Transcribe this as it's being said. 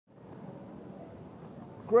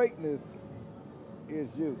Greatness is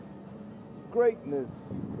you. Greatness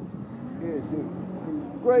is you.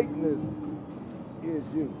 Greatness is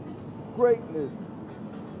you. Greatness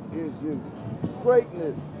is you.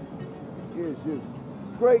 Greatness is you.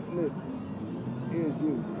 Greatness is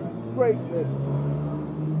you. Greatness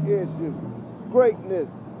is you. Greatness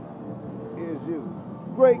is you.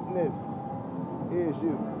 Greatness is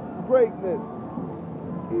you. Greatness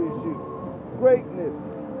is you. Greatness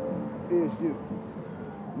is you.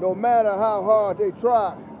 No matter how hard they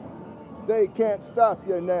try, they can't stop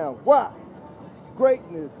you now. Why?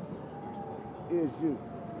 Greatness is you.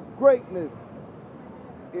 Greatness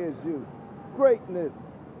is you. Greatness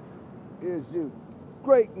is you.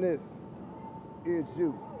 Greatness is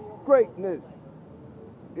you. Greatness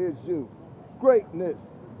is you. Greatness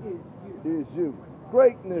is you.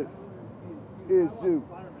 Greatness is you.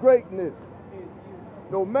 Greatness.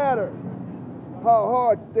 No matter how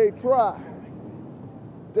hard they try,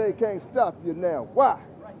 they can't stop you now. Why?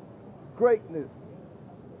 Greatness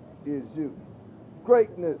is you.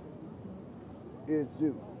 Greatness is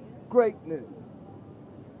you. Greatness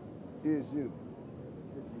is you.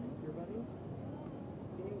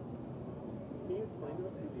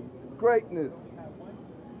 Greatness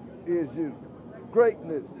is you.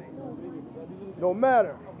 Greatness. No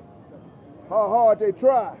matter how hard they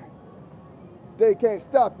try, they can't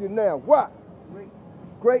stop you now. Why?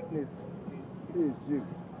 Greatness is you.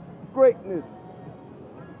 Greatness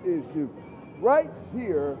is you. Right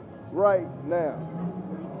here, right now.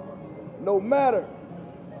 No matter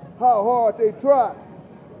how hard they try,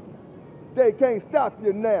 they can't stop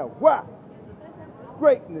you now. Why?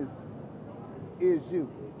 Greatness is you.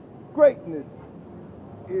 Greatness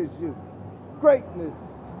is you. Greatness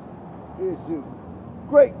is you.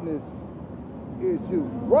 Greatness is you.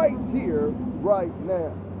 Right here, right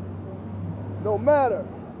now. No matter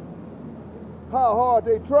how hard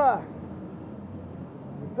they try,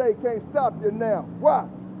 they can't stop you now. Why?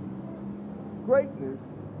 Greatness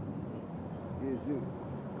is you.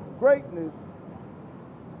 Greatness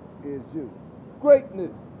is you.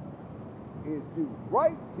 Greatness is you.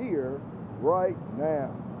 Right here, right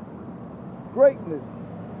now. Greatness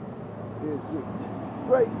is you.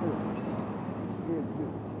 Greatness is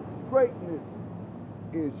you. Greatness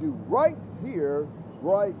is you. Right here,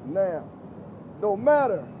 right now. No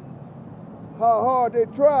matter how hard they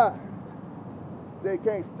try, they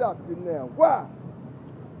can't stop you now. Why?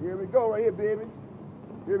 Here we go right here, baby.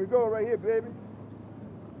 Here we go right here, baby.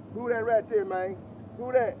 Who that right there, man?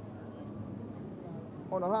 Who that?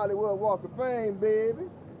 On the Hollywood Walk of Fame, baby.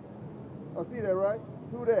 I see that, right?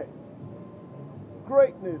 Who that?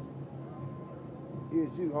 Greatness is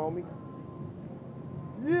you, homie.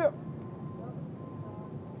 Yeah.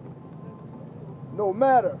 No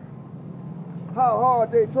matter how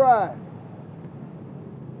hard they try,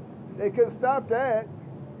 they can stop that.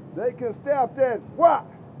 They can stop that. Why?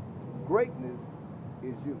 Greatness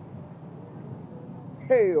is you.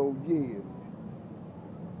 Hell yeah.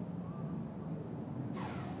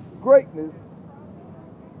 Greatness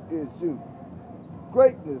is you.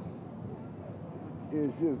 Greatness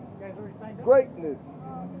is you. Greatness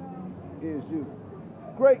is you.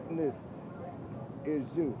 Greatness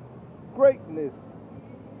is you. Greatness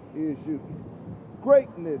is you.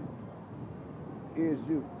 Greatness is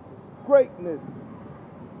you. Greatness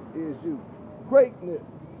is you. Greatness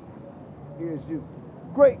is you.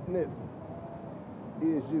 Greatness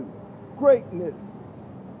is you. Greatness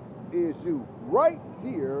is you. Right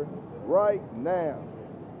here, right now.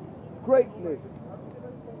 Greatness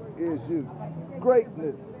is you.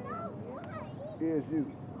 Greatness is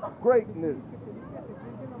you. Greatness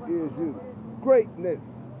is you. Greatness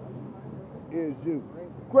is you.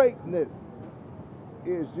 Greatness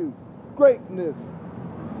is you. Greatness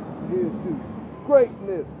is you.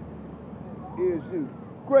 Greatness is you.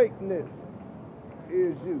 Greatness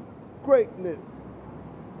is you. Greatness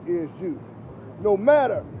is you. No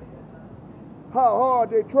matter how hard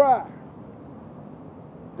they try,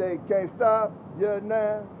 they can't stop you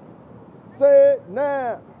now. Say it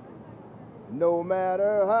now. No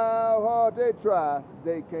matter how hard they try,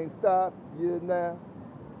 they can't stop you now.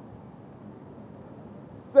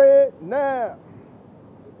 Say it now.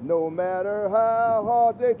 No matter how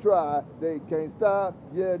hard they try, they can't stop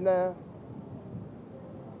you now.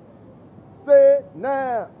 Say it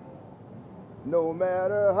now. No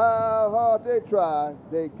matter how hard they try,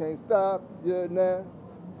 they can't stop you now.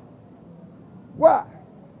 Why?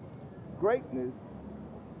 Greatness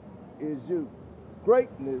is you.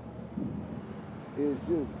 Greatness is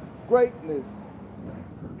you. Greatness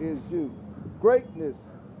is you. Greatness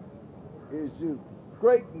is you.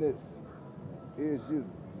 Greatness is you.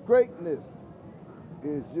 Greatness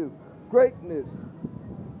is you. Greatness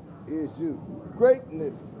is you.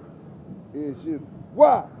 Greatness is you.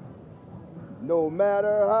 Why? No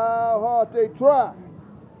matter how hard they try,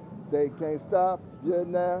 they can't stop you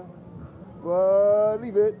now.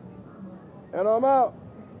 Believe it. And I'm out.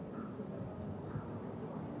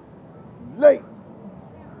 Late.